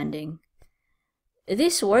outstanding.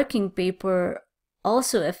 This working paper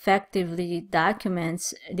also effectively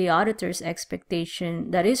documents the auditor's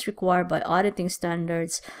expectation that is required by auditing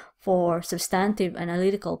standards for substantive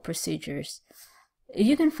analytical procedures.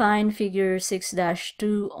 You can find figure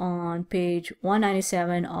 6-2 on page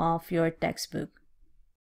 197 of your textbook.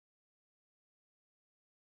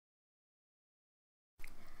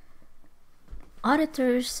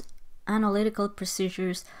 Auditors' analytical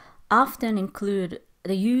procedures often include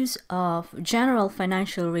the use of general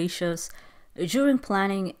financial ratios during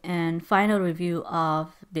planning and final review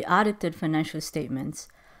of the audited financial statements.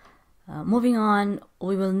 Moving on,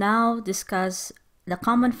 we will now discuss the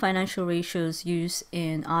common financial ratios used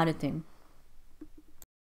in auditing.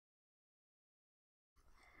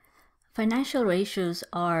 Financial ratios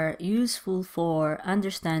are useful for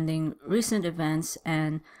understanding recent events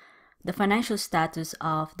and the financial status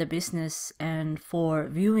of the business and for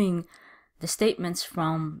viewing the statements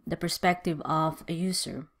from the perspective of a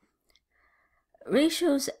user.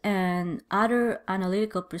 Ratios and other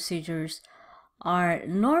analytical procedures are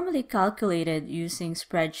normally calculated using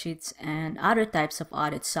spreadsheets and other types of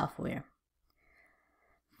audit software.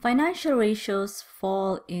 Financial ratios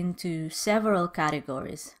fall into several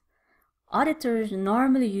categories. Auditors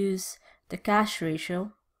normally use the cash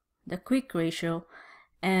ratio, the quick ratio,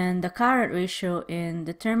 and the current ratio in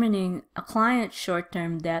determining a client's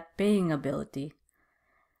short-term debt paying ability.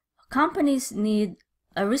 Companies need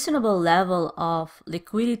a reasonable level of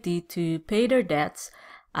liquidity to pay their debts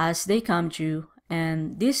as they come due,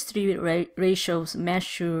 and these three ratios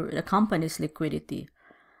measure the company's liquidity.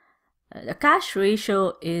 The cash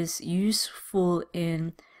ratio is useful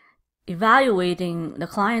in evaluating the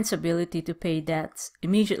client's ability to pay debts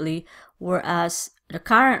immediately, whereas the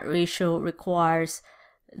current ratio requires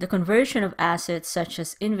the conversion of assets such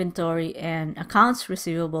as inventory and accounts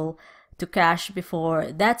receivable to cash before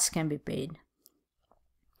debts can be paid.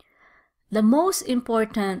 The most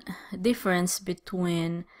important difference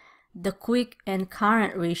between the quick and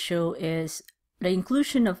current ratio is the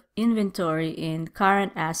inclusion of inventory in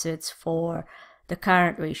current assets for the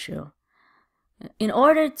current ratio. In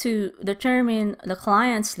order to determine the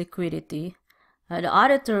client's liquidity, the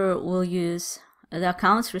auditor will use the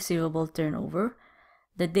accounts receivable turnover,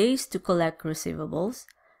 the days to collect receivables,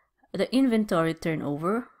 the inventory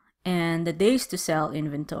turnover, and the days to sell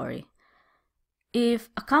inventory. If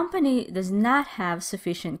a company does not have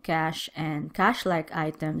sufficient cash and cash-like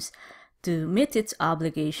items to meet its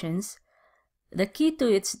obligations, the key to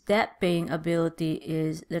its debt-paying ability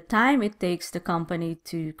is the time it takes the company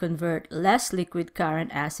to convert less liquid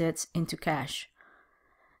current assets into cash.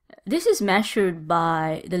 This is measured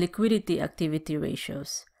by the liquidity activity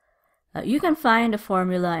ratios. You can find a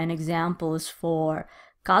formula and examples for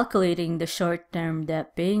calculating the short-term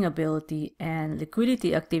debt-paying ability and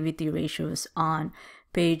liquidity activity ratios on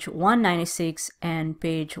page 196 and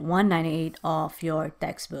page 198 of your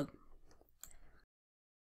textbook.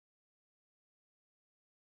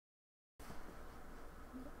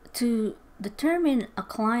 To determine a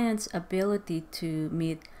client's ability to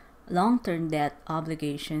meet long-term debt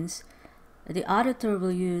obligations, the auditor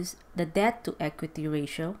will use the debt-to-equity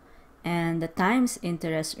ratio and the times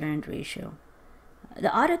interest earned ratio.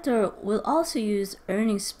 The auditor will also use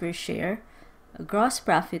earnings per share, gross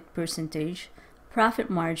profit percentage, profit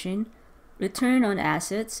margin, return on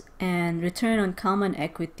assets, and return on common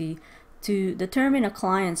equity to determine a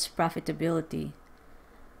client's profitability.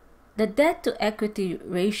 The debt-to-equity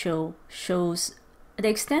ratio shows the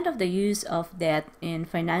extent of the use of debt in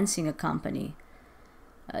financing a company.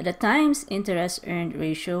 The times interest earned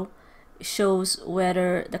ratio shows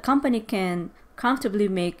whether the company can comfortably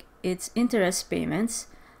make its interest payments,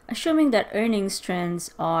 assuming that earnings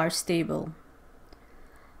trends are stable.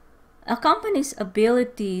 A company's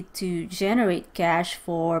ability to generate cash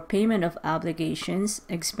for payment of obligations,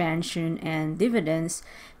 expansion, and dividends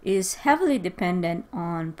is heavily dependent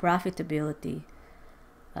on profitability.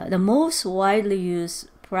 The most widely used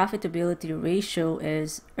profitability ratio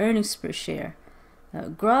is earnings per share.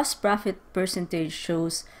 Gross profit percentage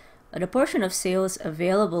shows the portion of sales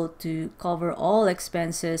available to cover all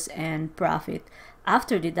expenses and profit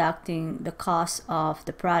after deducting the cost of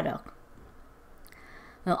the product.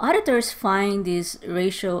 Now, auditors find this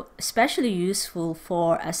ratio especially useful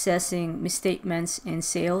for assessing misstatements in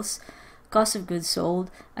sales, cost of goods sold,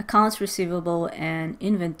 accounts receivable, and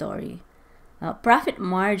inventory. Profit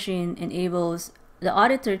margin enables the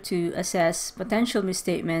auditor to assess potential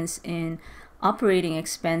misstatements in operating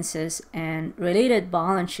expenses and related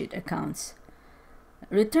balance sheet accounts.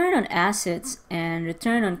 Return on assets and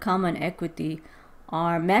return on common equity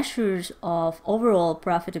are measures of overall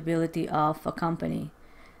profitability of a company.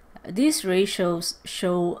 These ratios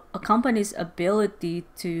show a company's ability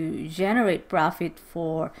to generate profit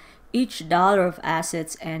for each dollar of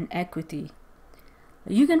assets and equity.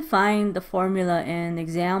 You can find the formula and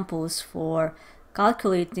examples for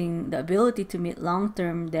calculating the ability to meet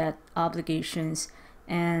long-term debt obligations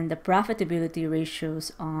and the profitability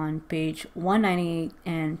ratios on page 198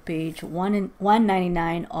 and page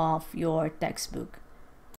 199 of your textbook.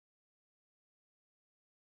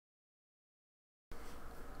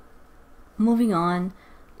 Moving on,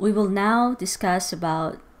 we will now discuss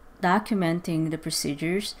about documenting the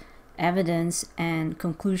procedures, evidence, and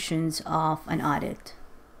conclusions of an audit.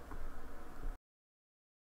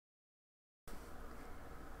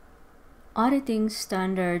 Auditing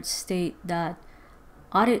standards state that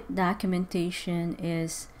audit documentation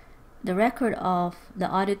is the record of the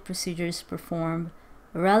audit procedures performed,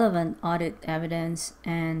 relevant audit evidence,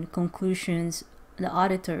 and conclusions the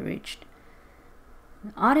auditor reached.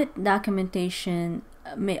 Audit documentation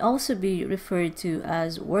may also be referred to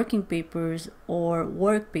as working papers or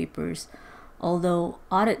work papers, although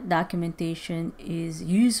audit documentation is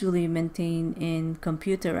usually maintained in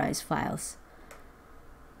computerized files.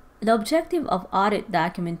 The objective of audit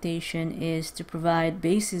documentation is to provide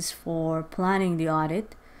basis for planning the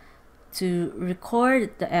audit, to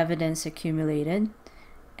record the evidence accumulated,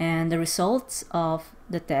 and the results of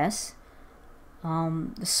the test,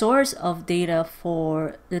 the source of data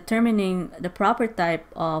for determining the proper type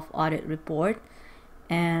of audit report,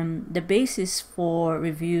 and the basis for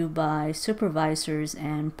review by supervisors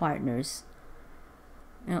and partners.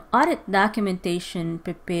 Audit documentation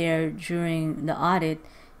prepared during the audit,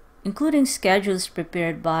 including schedules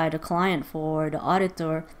prepared by the client for the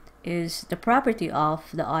auditor, is the property of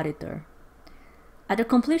the auditor. At the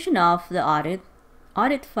completion of the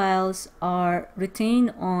audit files are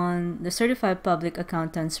retained on the certified public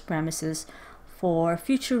accountant's premises for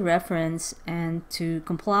future reference and to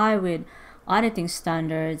comply with auditing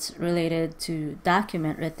standards related to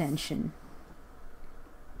document retention.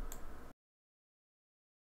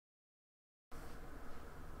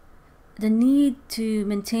 The need to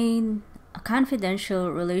maintain a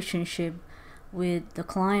confidential relationship with the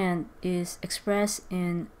client is expressed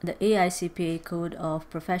in the AICPA Code of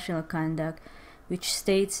Professional Conduct, which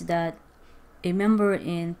states that a member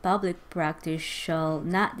in public practice shall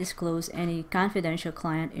not disclose any confidential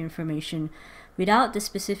client information without the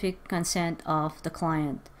specific consent of the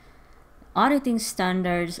client. Auditing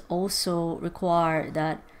standards also require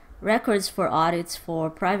that records for audits for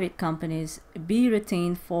private companies be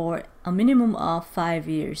retained for a minimum of 5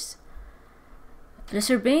 years. The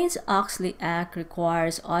Sarbanes-Oxley Act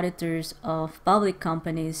requires auditors of public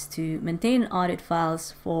companies to maintain audit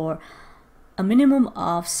files for a minimum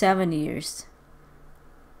of 7 years.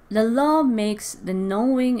 The law makes the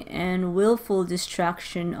knowing and willful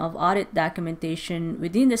destruction of audit documentation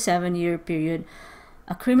within the 7-year period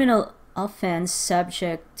a criminal offense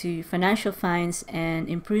subject to financial fines and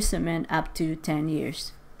imprisonment up to 10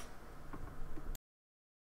 years.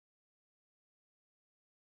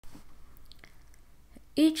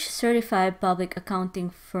 Each certified public accounting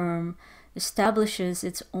firm establishes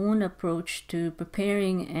its own approach to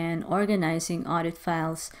preparing and organizing audit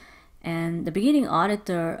files, and the beginning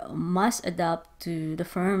auditor must adapt to the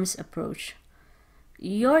firm's approach.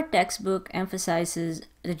 Your textbook emphasizes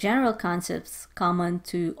the general concepts common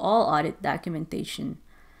to all audit documentation.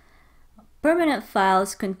 Permanent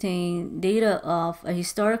files contain data of a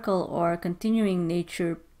historical or continuing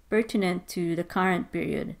nature pertinent to the current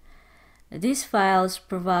period. These files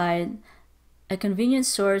provide a convenient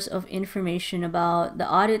source of information about the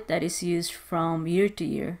audit that is used from year to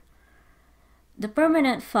year. The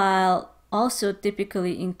permanent file also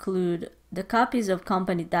typically include the copies of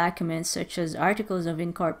company documents such as articles of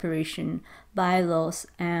incorporation, bylaws,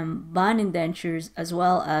 and bond indentures, as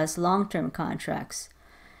well as long-term contracts.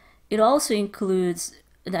 It also includes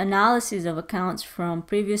the analysis of accounts from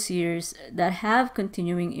previous years that have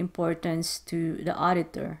continuing importance to the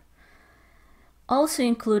auditor. Also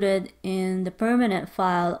included in the permanent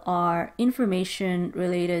file are information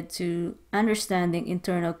related to understanding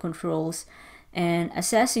internal controls and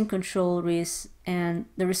assessing control risks and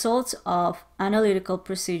the results of analytical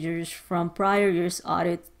procedures from prior year's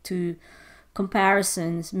audit to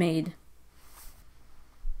comparisons made.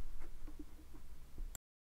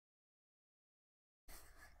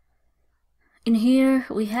 In here,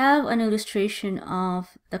 we have an illustration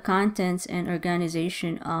of the contents and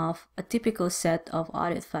organization of a typical set of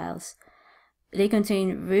audit files. They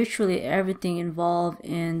contain virtually everything involved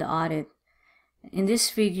in the audit. In this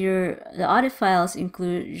figure, the audit files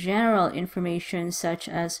include general information such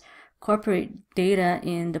as corporate data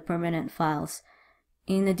in the permanent files,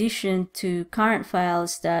 in addition to current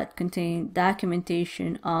files that contain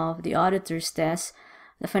documentation of the auditor's tests,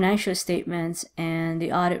 the financial statements, and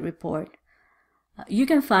the audit report. You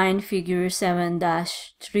can find figure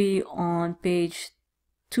 7-3 on page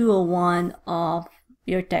 201 of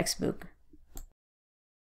your textbook.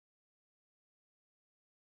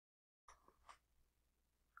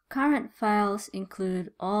 Current files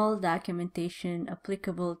include all documentation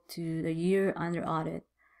applicable to the year under audit.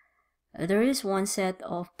 There is one set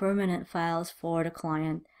of permanent files for the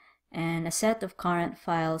client and a set of current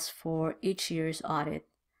files for each year's audit.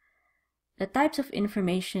 The types of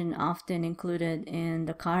information often included in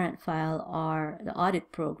the current file are the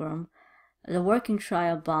audit program, the working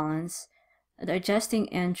trial balance, the adjusting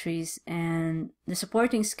entries, and the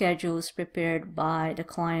supporting schedules prepared by the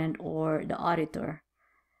client or the auditor.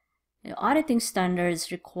 The auditing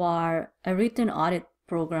standards require a written audit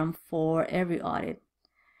program for every audit.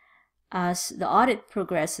 As the audit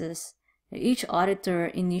progresses, each auditor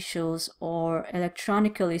initials or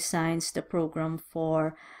electronically signs the program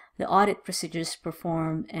for the audit procedures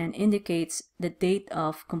performed and indicates the date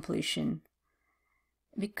of completion.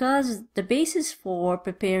 Because the basis for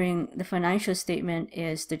preparing the financial statement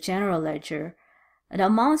is the general ledger, the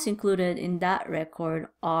amounts included in that record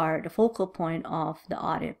are the focal point of the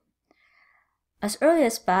audit. As early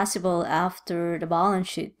as possible after the balance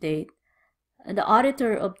sheet date, the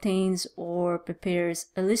auditor obtains or prepares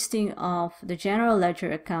a listing of the general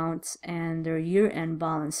ledger accounts and their year-end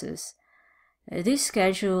balances. This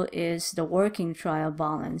schedule is the working trial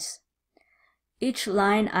balance. Each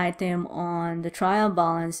line item on the trial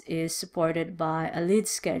balance is supported by a lead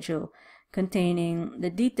schedule containing the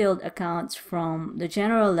detailed accounts from the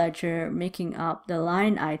general ledger making up the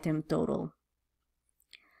line item total.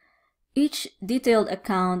 Each detailed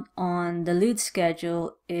account on the lead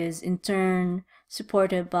schedule is in turn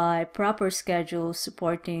supported by proper schedules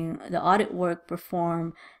supporting the audit work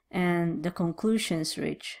performed and the conclusions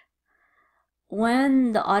reached.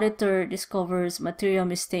 When the auditor discovers material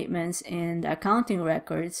misstatements in the accounting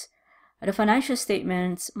records, the financial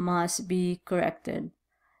statements must be corrected.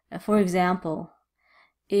 For example,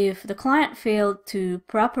 if the client failed to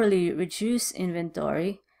properly reduce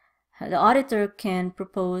inventory, The auditor can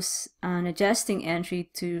propose an adjusting entry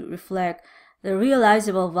to reflect the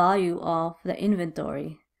realizable value of the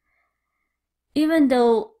inventory. Even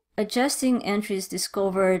though adjusting entries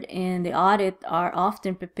discovered in the audit are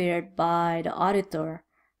often prepared by the auditor,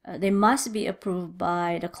 they must be approved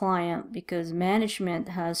by the client because management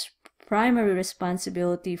has primary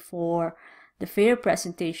responsibility for the fair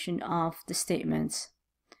presentation of the statements.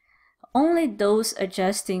 Only those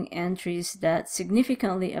adjusting entries that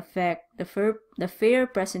significantly affect the fair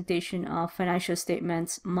presentation of financial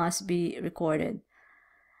statements must be recorded.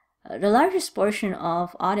 The largest portion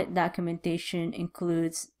of audit documentation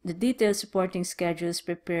includes the detailed supporting schedules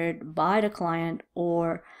prepared by the client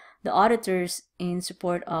or the auditors in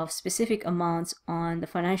support of specific amounts on the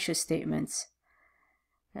financial statements.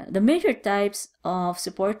 The major types of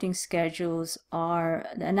supporting schedules are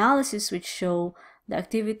the analysis which show the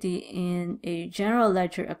activity in a general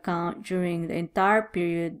ledger account during the entire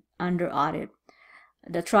period under audit,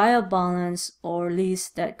 the trial balance or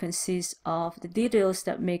list that consists of the details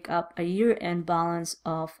that make up a year-end balance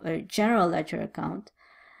of a general ledger account,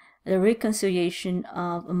 the reconciliation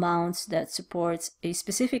of amounts that supports a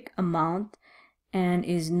specific amount and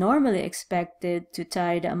is normally expected to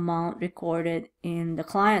tie the amount recorded in the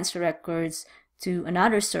client's records to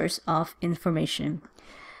another source of information.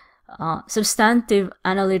 Substantive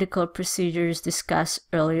analytical procedures discussed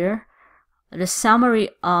earlier, the summary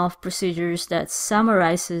of procedures that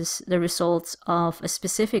summarizes the results of a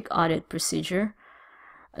specific audit procedure,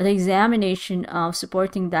 the examination of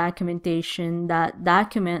supporting documentation that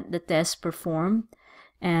document the tests performed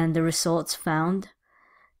and the results found,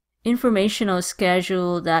 informational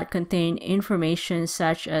schedule that contain information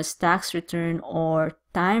such as tax return or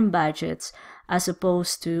time budgets as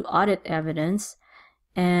opposed to audit evidence,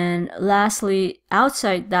 and lastly,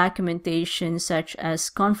 outside documentation such as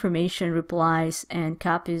confirmation replies and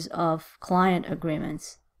copies of client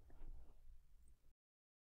agreements.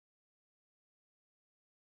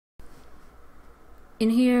 In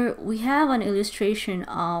here, we have an illustration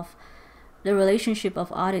of the relationship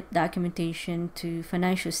of audit documentation to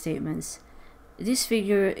financial statements. This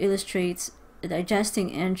figure illustrates the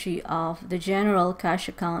adjusting entry of the general cash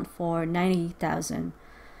account for $90,000.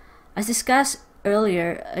 As discussed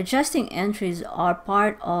earlier, adjusting entries are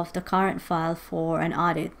part of the current file for an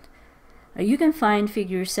audit. You can find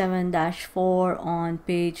figure 7-4 on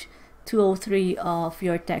page 203 of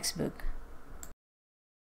your textbook.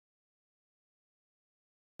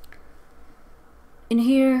 In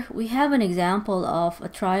here, we have an example of a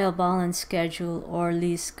trial balance schedule or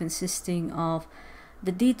list consisting of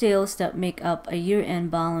the details that make up a year-end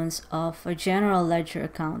balance of a general ledger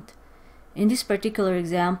account. In this particular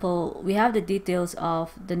example, we have the details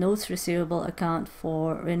of the notes receivable account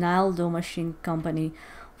for Rinaldo Machine Company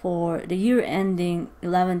for the year ending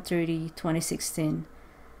 11/30/2016.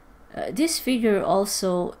 This figure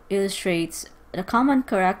also illustrates the common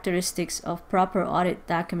characteristics of proper audit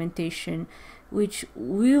documentation, which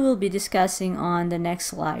we will be discussing on the next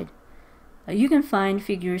slide. You can find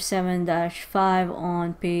figure 7-5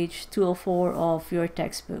 on page 204 of your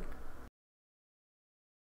textbook.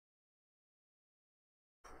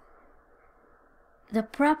 The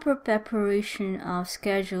proper preparation of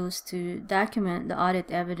schedules to document the audit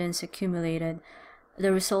evidence accumulated,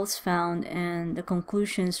 the results found, and the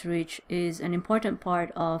conclusions reached is an important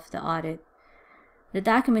part of the audit. The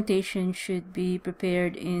documentation should be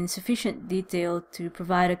prepared in sufficient detail to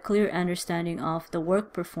provide a clear understanding of the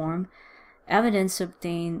work performed, evidence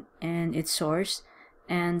obtained and its source,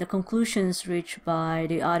 and the conclusions reached by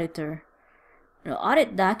the auditor. The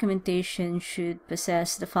audit documentation should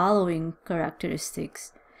possess the following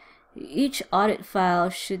characteristics. Each audit file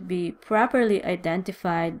should be properly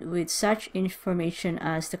identified with such information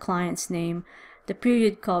as the client's name, the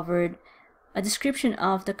period covered, a description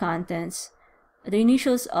of the contents, the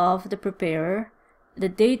initials of the preparer, the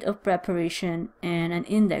date of preparation, and an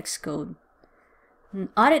index code.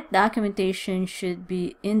 Audit documentation should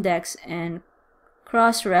be indexed and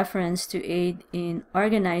cross-referenced to aid in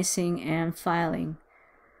organizing and filing.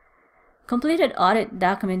 Completed audit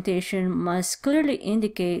documentation must clearly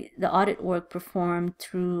indicate the audit work performed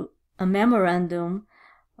through a memorandum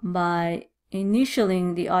by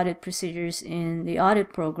initialing the audit procedures in the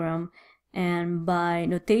audit program and by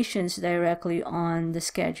notations directly on the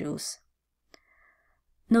schedules.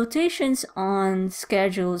 Notations on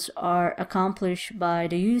schedules are accomplished by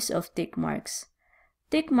the use of tick marks.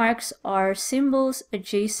 Tick marks are symbols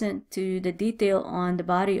adjacent to the detail on the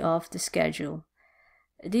body of the schedule.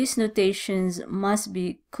 These notations must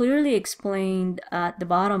be clearly explained at the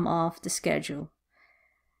bottom of the schedule.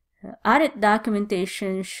 Audit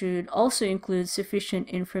documentation should also include sufficient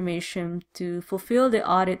information to fulfill the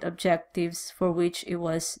audit objectives for which it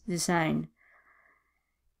was designed.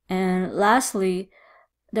 And lastly,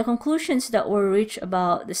 the conclusions that were reached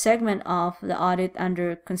about the segment of the audit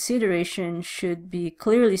under consideration should be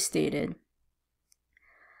clearly stated.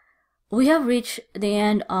 We have reached the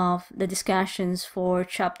end of the discussions for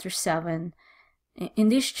Chapter 7. In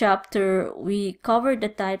this chapter, we covered the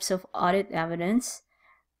types of audit evidence,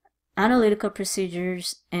 analytical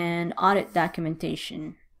procedures, and audit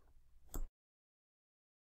documentation.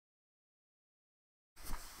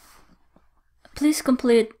 Please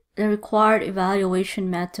complete the required evaluation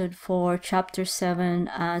method for Chapter 7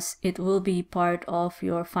 as it will be part of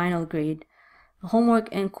your final grade. Homework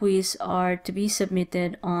and quiz are to be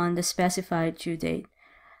submitted on the specified due date.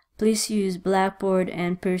 Please use Blackboard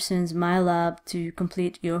and Pearson's MyLab to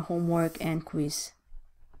complete your homework and quiz.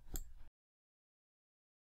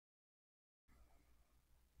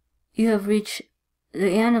 You have reached the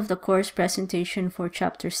end of the course presentation for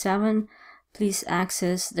Chapter 7. Please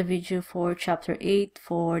access the video for Chapter 8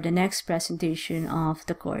 for the next presentation of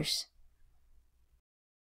the course.